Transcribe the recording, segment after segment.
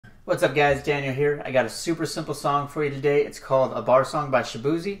What's up guys, Daniel here. I got a super simple song for you today. It's called A Bar Song by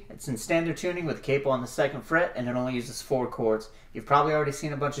Shaboozey. It's in standard tuning with Capo on the 2nd fret and it only uses 4 chords. You've probably already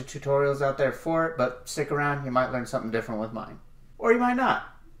seen a bunch of tutorials out there for it, but stick around, you might learn something different with mine. Or you might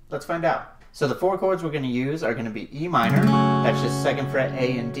not. Let's find out. So the 4 chords we're going to use are going to be E minor, that's just 2nd fret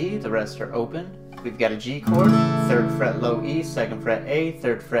A and D, the rest are open. We've got a G chord, 3rd fret low E, 2nd fret A,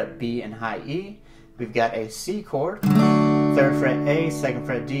 3rd fret B and high E. We've got a C chord, 3rd fret A, 2nd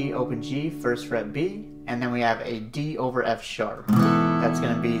fret D, open G, 1st fret B, and then we have a D over F sharp. That's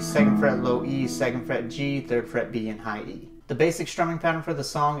going to be 2nd fret low E, 2nd fret G, 3rd fret B, and high E. The basic strumming pattern for the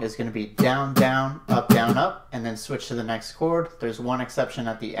song is going to be down, down, up, and then switch to the next chord. There's one exception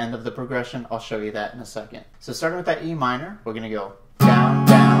at the end of the progression. I'll show you that in a second. So starting with that E minor, we're going to go down,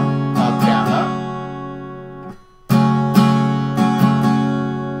 down, up, down, up.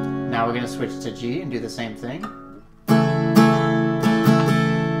 Now we're going to switch to G and do the same thing.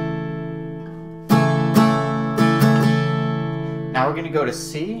 Now we're going to go to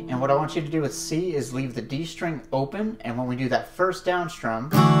C, and what I want you to do with C is leave the D string open, and when we do that first down strum,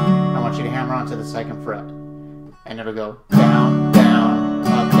 I want you to hammer onto the 2nd fret. And it'll go down, down,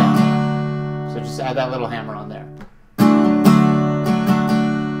 up, down. So just add that little hammer on there.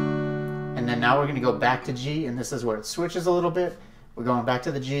 And then now we're going to go back to G, and this is where it switches a little bit. We're going back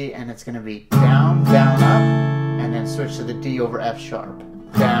to the G, and it's going to be down, down, up, and then switch to the D over F sharp.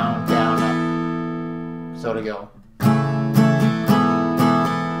 Down, down, up. So to go.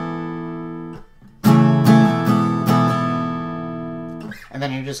 And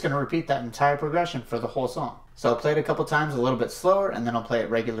then you're just going to repeat that entire progression for the whole song. So I'll play it a couple times a little bit slower, and then I'll play it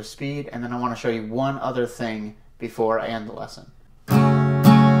regular speed, and then I want to show you one other thing before I end the lesson.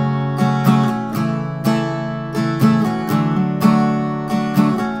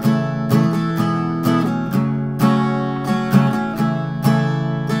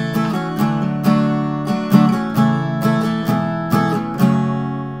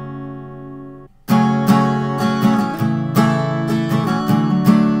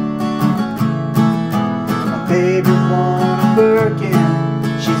 Baby want a Birkin,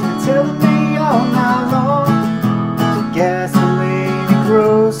 she's been telling me all night long. Gasoline and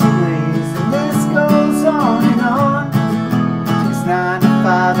groceries, the list goes on and on. This 9 to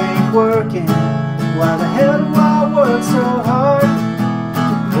 5 ain't working, why the hell do I work so hard?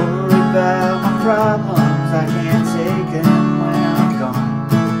 Worry about my problems, I can't take them when I'm gone.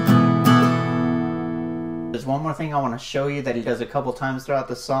 There's one more thing I want to show you that he does a couple times throughout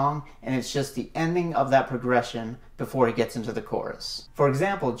the song, and it's just the ending of that progression before he gets into the chorus. For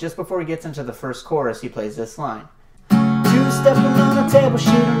example, just before he gets into the first chorus, he plays this line. Two-stepping on a table, she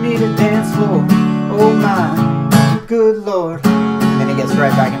don't need a dance floor. Oh my, good lord. And then he gets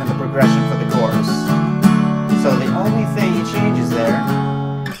right back into the progression for the chorus. So the only thing he changes there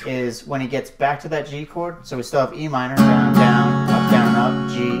is when he gets back to that G chord. So we still have E minor, down, down,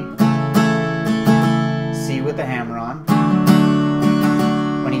 up, G. C with the hammer on.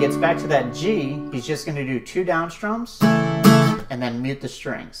 When he gets back to that G, he's just going to do 2 down strums and then mute the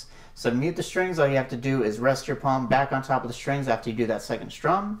strings. So to mute the strings, all you have to do is rest your palm back on top of the strings after you do that 2nd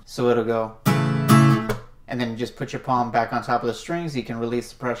strum. So it'll go, and then you just put your palm back on top of the strings. You can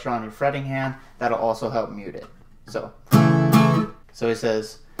release the pressure on your fretting hand. That'll also help mute it. So he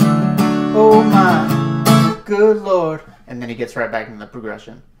says, oh my, good lord, and then he gets right back into the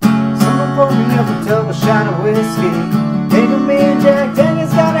progression. Someone pour me up a double shot of whiskey. Maybe me and Jack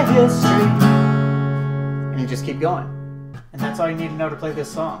Daniel's got a history. And you just keep going. And that's all you need to know to play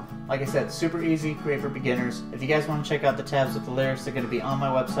this song. Like I said, super easy, great for beginners. If you guys want to check out the tabs with the lyrics, they're going to be on my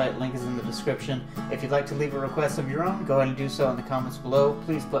website. Link is in the description. If you'd like to leave a request of your own, go ahead and do so in the comments below.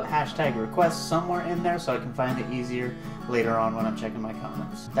 Please put hashtag request somewhere in there so I can find it easier later on when I'm checking my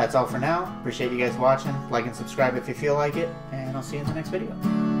comments. That's all for now. Appreciate you guys watching. Like and subscribe if you feel like it. And I'll see you in the next video.